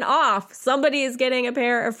is going off. Somebody is getting a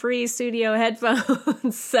pair of free Sudio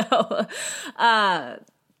headphones. So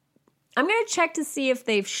I'm going to check to see if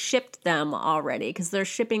they've shipped them already, because they're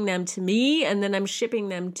shipping them to me and then I'm shipping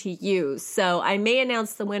them to you. So I may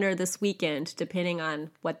announce the winner this weekend, depending on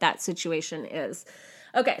what that situation is.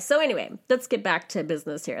 Okay, so anyway, let's get back to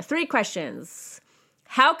business here. 3 questions.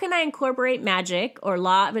 How can I incorporate magic or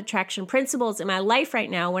law of attraction principles in my life right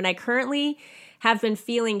now when I currently have been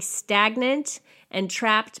feeling stagnant and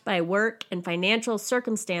trapped by work and financial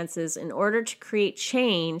circumstances in order to create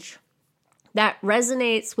change that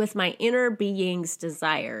resonates with my inner being's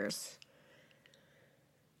desires?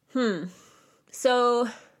 So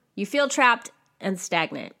you feel trapped and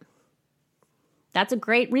stagnant. That's a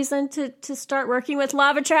great reason to start working with law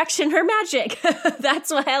of attraction or magic.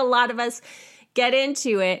 That's why a lot of us get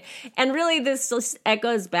into it. And really, this just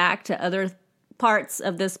echoes back to other parts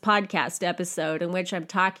of this podcast episode in which I'm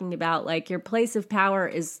talking about, like, your place of power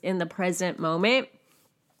is in the present moment.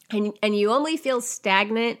 And you only feel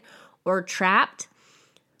stagnant or trapped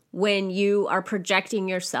when you are projecting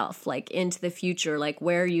yourself, like, into the future, like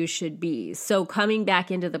where you should be. So coming back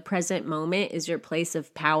into the present moment is your place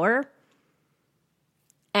of power.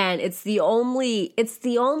 And it's the only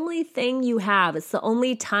thing you have. It's the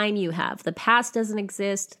only time you have. The past doesn't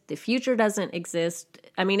exist. The future doesn't exist.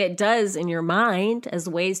 I mean, it does in your mind as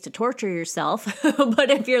ways to torture yourself. But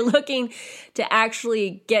if you're looking to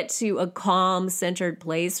actually get to a calm, centered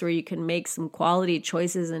place where you can make some quality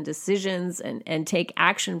choices and decisions and take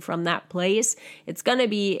action from that place, it's going to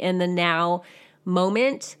be in the now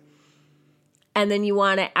moment. And then you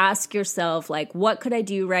want to ask yourself, like, what could I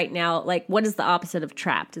do right now? Like, what is the opposite of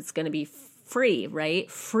trapped? It's going to be free, right?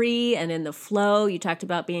 Free and in the flow. You talked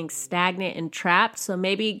about being stagnant and trapped. So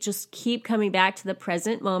maybe just keep coming back to the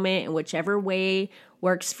present moment in whichever way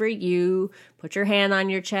works for you. Put your hand on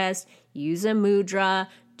your chest, use a mudra,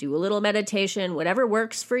 do a little meditation, whatever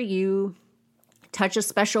works for you. Touch a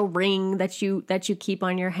special ring that you keep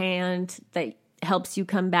on your hand that helps you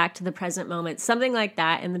come back to the present moment, something like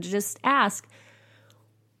that. And then just ask,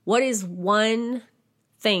 what is one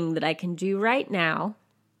thing that I can do right now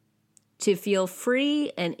to feel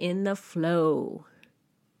free and in the flow?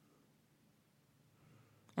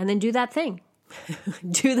 And then do that thing.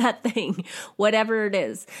 Do that thing, whatever it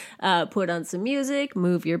is. Put on some music,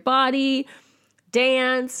 move your body,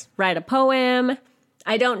 dance, write a poem.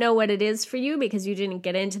 I don't know what it is for you because you didn't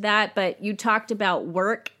get into that, but you talked about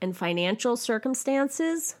work and financial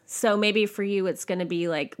circumstances. So maybe for you, it's going to be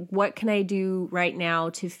like, what can I do right now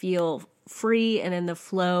to feel free and in the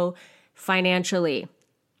flow financially?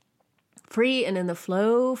 Free and in the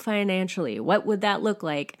flow financially. What would that look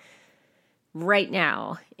like right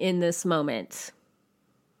now in this moment?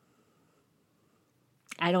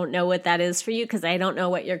 I don't know what that is for you because I don't know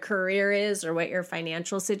what your career is or what your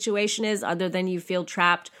financial situation is, other than you feel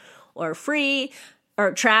trapped or free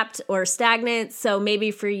or trapped or stagnant. So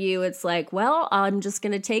maybe for you, it's like, well, I'm just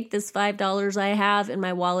going to take this $5 I have in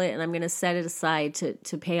my wallet and I'm going to set it aside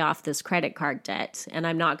to pay off this credit card debt. And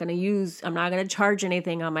I'm not going to charge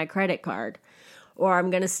anything on my credit card. Or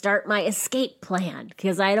I'm going to start my escape plan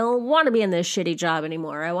because I don't want to be in this shitty job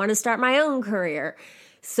anymore. I want to start my own career.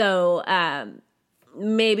 So,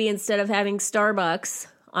 maybe instead of having Starbucks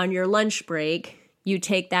on your lunch break, you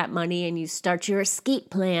take that money and you start your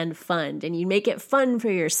escape plan fund and you make it fun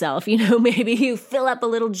for yourself. Maybe you fill up a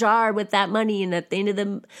little jar with that money and at the end of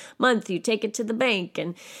the month, you take it to the bank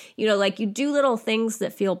and, you do little things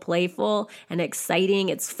that feel playful and exciting.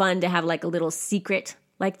 It's fun to have like a little secret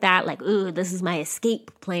like that. Like, ooh, this is my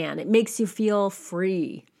escape plan. It makes you feel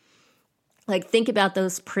free. Like, think about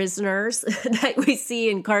those prisoners that we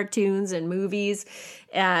see in cartoons and movies,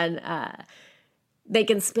 and they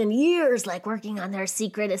can spend years like working on their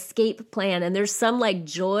secret escape plan. And there's some like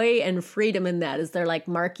joy and freedom in that as they're like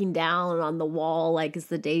marking down on the wall, like as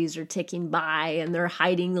the days are ticking by, and they're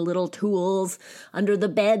hiding the little tools under the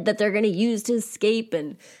bed that they're going to use to escape.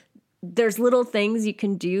 And there's little things you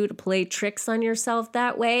can do to play tricks on yourself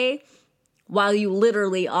that way while you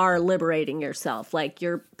literally are liberating yourself. Like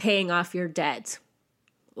you're paying off your debt,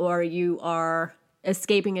 or you are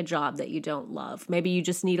escaping a job that you don't love. Maybe you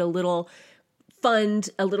just need a little fund,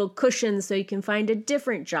 a little cushion so you can find a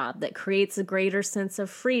different job that creates a greater sense of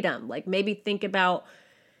freedom. Like maybe think about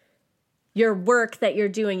your work that you're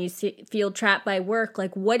doing. You feel trapped by work.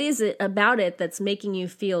 Like, what is it about it that's making you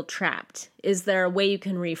feel trapped? Is there a way you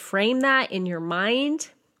can reframe that in your mind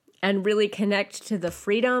and really connect to the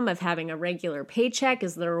freedom of having a regular paycheck?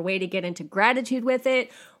 Is there a way to get into gratitude with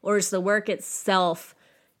it? Or is the work itself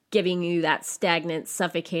giving you that stagnant,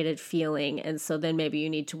 suffocated feeling? And so then maybe you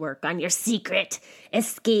need to work on your secret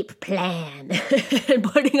escape plan and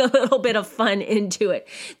putting a little bit of fun into it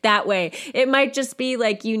that way. It might just be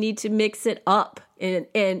like you need to mix it up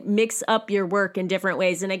and mix up your work in different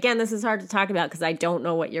ways. And again, this is hard to talk about because I don't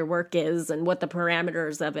know what your work is and what the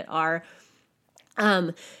parameters of it are.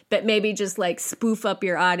 But maybe just like spoof up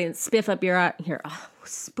your audience. Spoof up your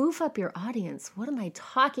audience. What am I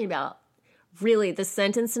talking about? Really, the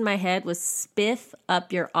sentence in my head was spiff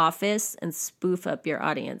up your office and spoof up your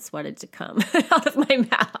audience wanted to come out of my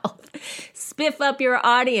mouth. Spiff up your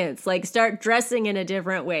audience, like start dressing in a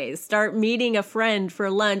different way. Start meeting a friend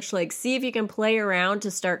for lunch. Like see if you can play around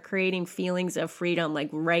to start creating feelings of freedom, like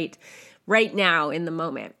right now in the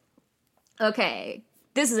moment. Okay,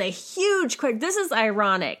 this is a huge question. This is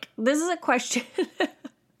ironic. This is a question.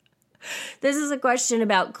 This is a question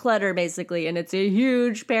about clutter, basically, and it's a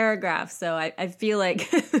huge paragraph. So I feel like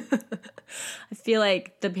I feel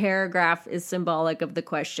like the paragraph is symbolic of the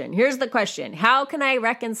question. Here's the question: how can I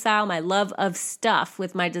reconcile my love of stuff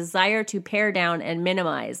with my desire to pare down and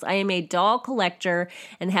minimize? I am a doll collector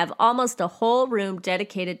and have almost a whole room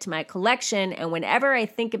dedicated to my collection. And whenever I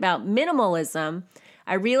think about minimalism,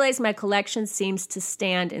 I realize my collection seems to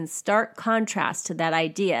stand in stark contrast to that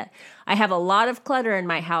idea. I have a lot of clutter in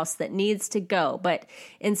my house that needs to go, but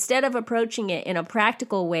instead of approaching it in a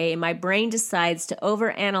practical way, my brain decides to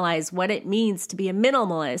overanalyze what it means to be a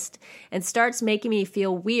minimalist and starts making me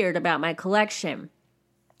feel weird about my collection.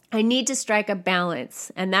 I need to strike a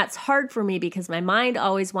balance, and that's hard for me because my mind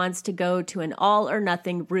always wants to go to an all or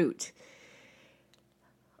nothing route.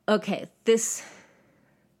 Okay, This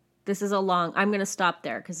is a long, I'm going to stop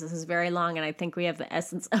there because this is very long and I think we have the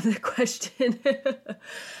essence of the question.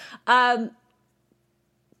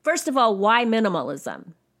 First of all, why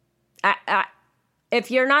minimalism? If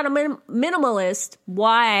you're not a minimalist,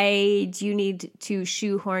 why do you need to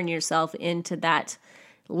shoehorn yourself into that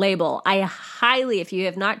label? I highly, if you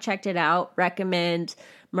have not checked it out, recommend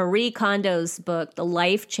Marie Kondo's book, The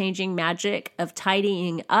Life-Changing Magic of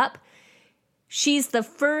Tidying Up. She's the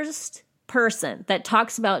first person that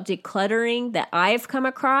talks about decluttering that I've come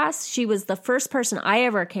across. She was the first person I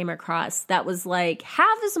ever came across that was like,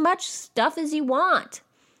 have as much stuff as you want.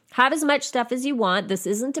 Have as much stuff as you want. This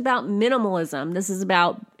isn't about minimalism. This is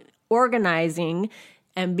about organizing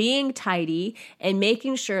and being tidy and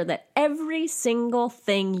making sure that every single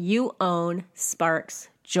thing you own sparks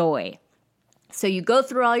joy. So you go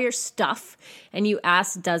through all your stuff and you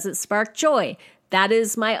ask, does it spark joy? That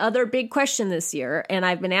is my other big question this year, and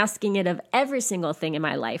I've been asking it of every single thing in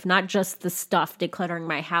my life, not just the stuff decluttering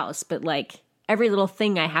my house, but like every little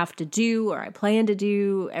thing I have to do or I plan to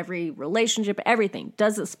do, every relationship, everything.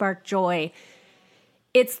 Does it spark joy?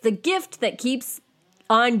 It's the gift that keeps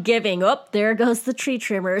on giving. Oh, there goes the tree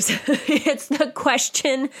trimmers. It's the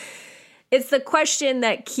question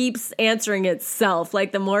that keeps answering itself.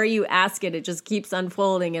 Like the more you ask it, it just keeps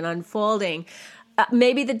unfolding and unfolding.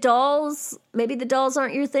 Maybe the dolls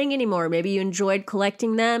aren't your thing anymore. Maybe you enjoyed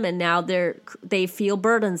collecting them and now they feel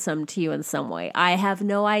burdensome to you in some way. I have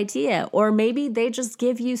no idea. Or maybe they just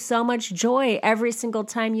give you so much joy every single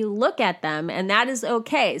time you look at them, and that is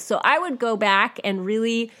okay. So I would go back and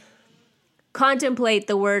really contemplate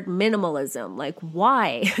the word minimalism. Like,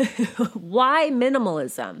 why? Why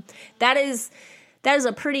minimalism? That is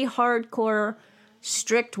a pretty hardcore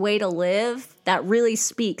strict way to live that really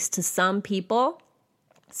speaks to some people.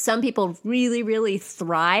 Some people really, really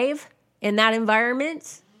thrive in that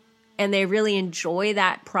environment, and they really enjoy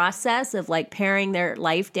that process of like paring their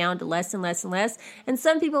life down to less and less and less. And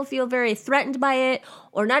some people feel very threatened by it,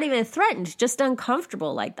 or not even threatened, just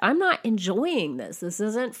uncomfortable. Like, I'm not enjoying this. This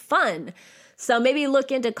isn't fun. So maybe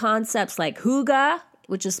look into concepts like Hygge,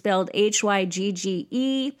 which is spelled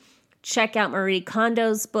Hygge. Check out Marie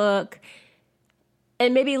Kondo's book,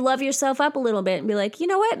 and maybe love yourself up a little bit and be like, you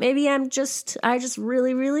know what? Maybe I just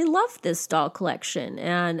really, really love this doll collection.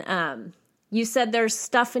 And you said there's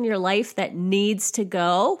stuff in your life that needs to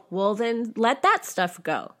go. Well, then let that stuff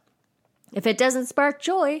go. If it doesn't spark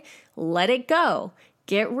joy, let it go.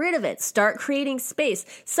 Get rid of it. Start creating space.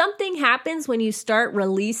 Something happens when you start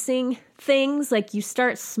releasing things. Like, you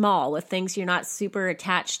start small with things you're not super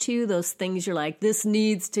attached to. Those things you're like, this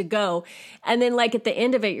needs to go. And then like at the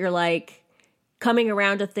end of it, you're like coming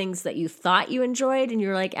around to things that you thought you enjoyed. And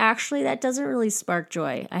you're like, actually, that doesn't really spark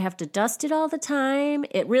joy. I have to dust it all the time.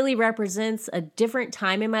 It really represents a different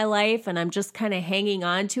time in my life. And I'm just kind of hanging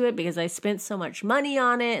on to it because I spent so much money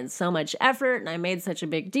on it and so much effort. And I made such a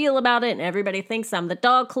big deal about it. And everybody thinks I'm the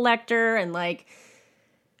doll collector. And like,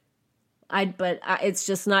 it's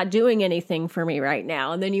just not doing anything for me right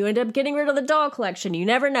now. And then you end up getting rid of the doll collection. You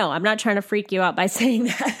never know. I'm not trying to freak you out by saying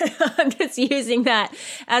that. I'm just using that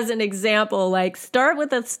as an example. Like, start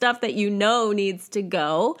with the stuff that you know needs to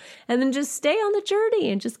go, and then just stay on the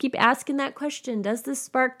journey and just keep asking that question. Does this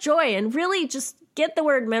spark joy? And really just get the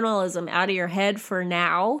word minimalism out of your head for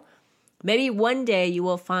now. Maybe one day you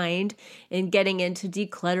will find in getting into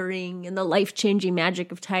decluttering and the life-changing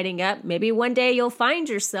magic of tidying up, maybe one day you'll find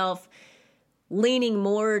yourself leaning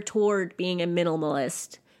more toward being a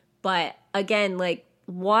minimalist. But again, like,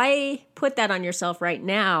 why put that on yourself right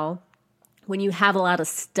now when you have a lot of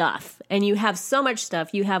stuff? And you have so much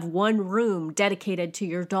stuff. You have one room dedicated to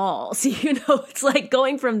your dolls. You know, it's like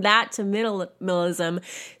going from that to minimalism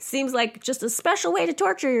seems like just a special way to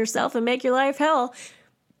torture yourself and make your life hell,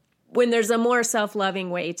 when there's a more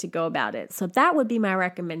self-loving way to go about it. So that would be my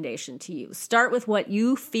recommendation to you. Start with what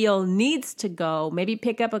you feel needs to go. Maybe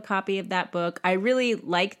pick up a copy of that book. I really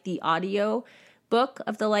like the audio book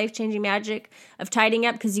of The Life-Changing Magic of Tidying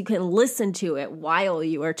Up, because you can listen to it while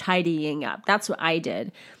you are tidying up. That's what I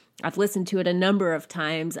did. I've listened to it a number of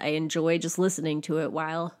times. I enjoy just listening to it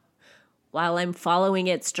while I'm following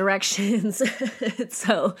its directions.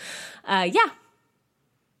 So, yeah.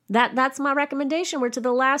 That's my recommendation. We're to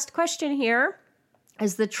the last question here.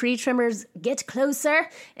 As the tree trimmers get closer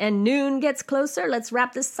and noon gets closer, let's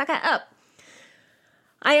wrap this sucker up.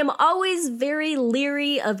 I am always very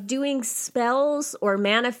leery of doing spells or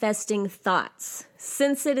manifesting thoughts,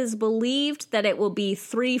 since it is believed that it will be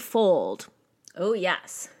threefold. Oh,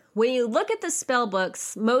 yes. When you look at the spell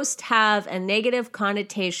books, most have a negative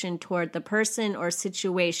connotation toward the person or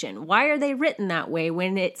situation. Why are they written that way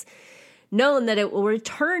when it's known that it will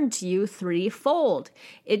return to you threefold?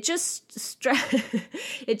 It just stresses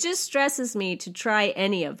me to try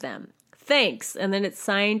any of them. Thanks. And then it's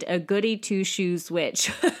signed a goody two-shoes witch,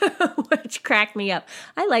 which cracked me up.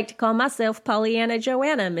 I like to call myself Pollyanna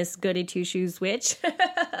Joanna, Miss Goody Two-Shoes Witch.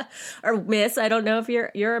 Or Miss, I don't know if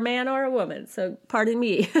you're a man or a woman, so pardon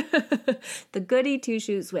me. The Goody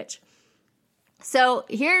Two-Shoes Witch. So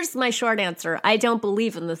here's my short answer. I don't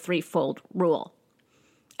believe in the threefold rule.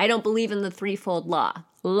 I don't believe in the threefold law.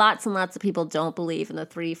 Lots and lots of people don't believe in the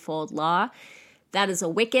threefold law. That is a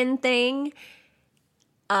Wiccan thing.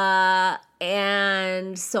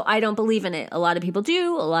 And so I don't believe in it. A lot of people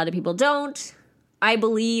do. A lot of people don't. I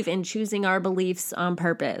believe in choosing our beliefs on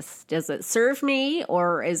purpose. Does it serve me,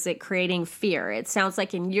 or is it creating fear? It sounds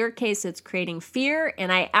like in your case, it's creating fear.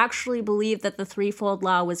 And I actually believe that the threefold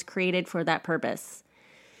law was created for that purpose.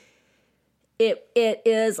 It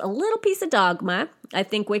is a little piece of dogma. I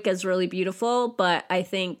think Wicca is really beautiful, but I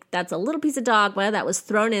think that's a little piece of dogma that was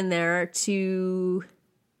thrown in there to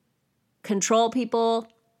control people,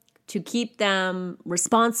 to keep them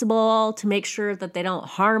responsible, to make sure that they don't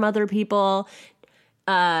harm other people.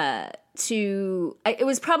 It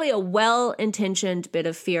was probably a well-intentioned bit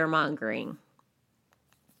of fear-mongering.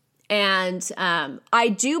 And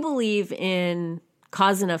I do believe in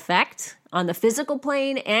cause and effect on the physical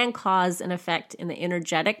plane and cause and effect in the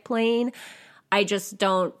energetic plane. I just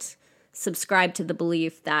don't subscribe to the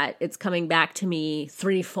belief that it's coming back to me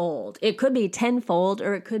threefold. It could be tenfold,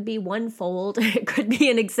 or it could be onefold. It could be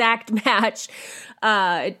an exact match.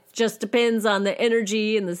 It just depends on the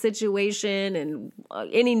energy and the situation and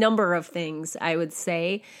any number of things, I would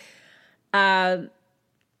say. I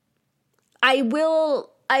will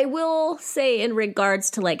I will say in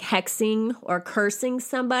regards to like hexing or cursing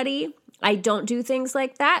somebody, I don't do things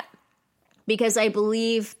like that because I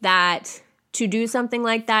believe that to do something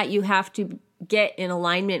like that, you have to get in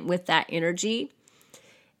alignment with that energy.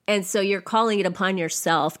 And so you're calling it upon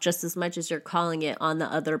yourself just as much as you're calling it on the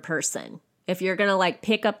other person. If you're going to like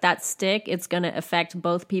pick up that stick, it's going to affect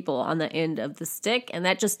both people on the end of the stick. And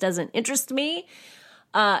that just doesn't interest me.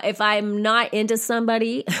 If I'm not into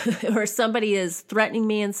somebody or somebody is threatening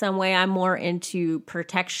me in some way, I'm more into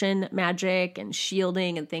protection magic and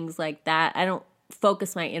shielding and things like that. I don't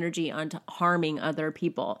focus my energy on harming other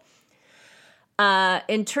people.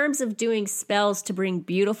 In terms of doing spells to bring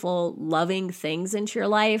beautiful, loving things into your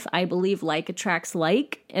life, I believe like attracts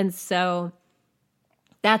like. And so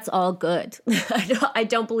that's all good. I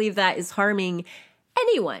don't believe that is harming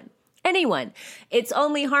anyone. It's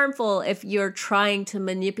only harmful if you're trying to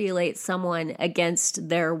manipulate someone against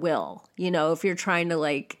their will. You know, if you're trying to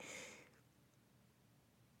like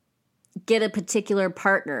get a particular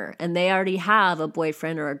partner and they already have a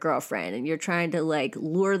boyfriend or a girlfriend and you're trying to like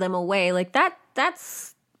lure them away, like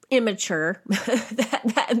that's immature.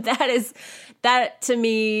 that to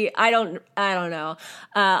me, I don't know.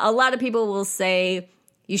 A lot of people will say,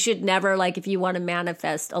 you should never, like, if you want to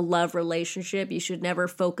manifest a love relationship, you should never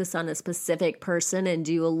focus on a specific person and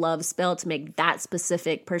do a love spell to make that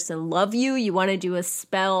specific person love you. You want to do a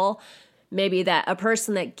spell, maybe that a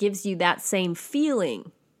person that gives you that same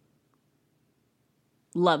feeling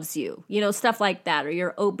loves you, you know, stuff like that, or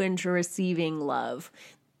you're open to receiving love.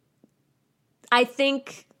 I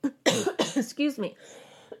think, excuse me.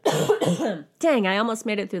 Dang, I almost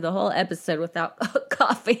made it through the whole episode without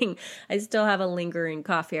coughing. I still have a lingering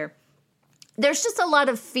cough here. There's just a lot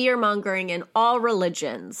of fear-mongering in all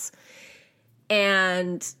religions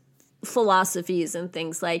and philosophies and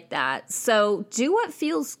things like that. So do what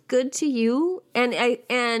feels good to you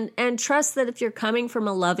and trust that if you're coming from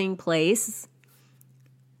a loving place,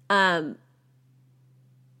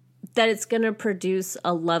 that it's going to produce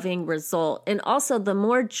a loving result. And also, the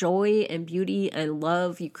more joy and beauty and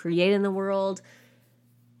love you create in the world,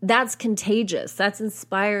 that's contagious. That's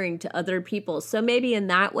inspiring to other people. So maybe in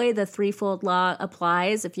that way, the threefold law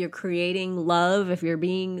applies. If you're creating love, if you're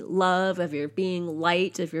being love, if you're being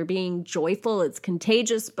light, if you're being joyful, it's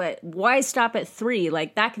contagious. But why stop at 3?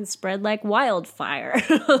 Like, that can spread like wildfire.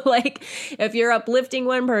 Like, if you're uplifting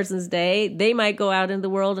one person's day, they might go out in the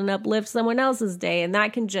world and uplift someone else's day. And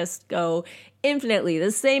that can just go infinitely. The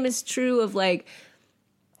same is true of like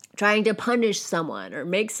trying to punish someone or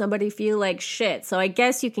make somebody feel like shit. So I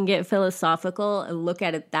guess you can get philosophical and look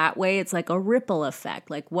at it that way. It's like a ripple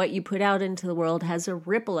effect. Like what you put out into the world has a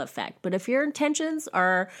ripple effect. But if your intentions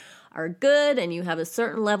are good and you have a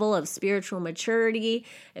certain level of spiritual maturity,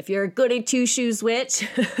 if you're a goody two-shoes witch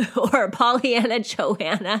or a Pollyanna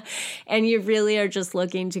Joanna, and you really are just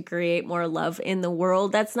looking to create more love in the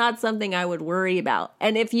world, that's not something I would worry about.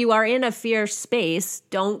 And if you are in a fear space,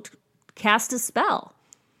 don't cast a spell.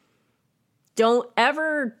 Don't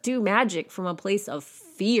ever do magic from a place of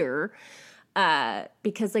fear,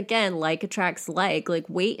 because again, like attracts like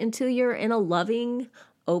wait until you're in a loving,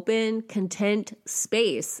 open, content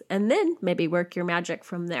space, and then maybe work your magic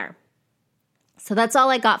from there. So that's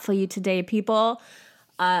all I got for you today, people.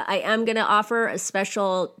 I am going to offer a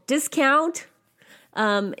special discount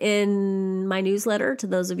in my newsletter to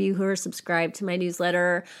those of you who are subscribed to my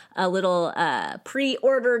newsletter, a little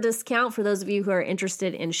pre-order discount for those of you who are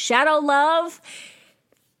interested in Shadow Love.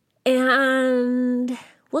 And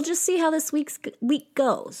we'll just see how this week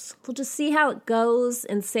goes. We'll just see how it goes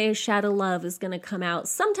and say Shadow Love is going to come out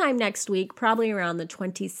sometime next week, probably around the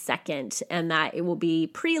 22nd, and that it will be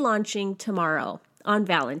pre-launching tomorrow on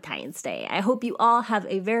Valentine's Day. I hope you all have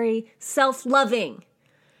a very self-loving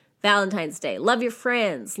Valentine's Day. Love your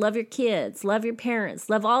friends, love your kids, love your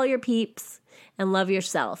parents, love all your peeps, and love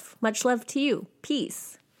yourself. Much love to you.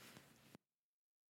 Peace.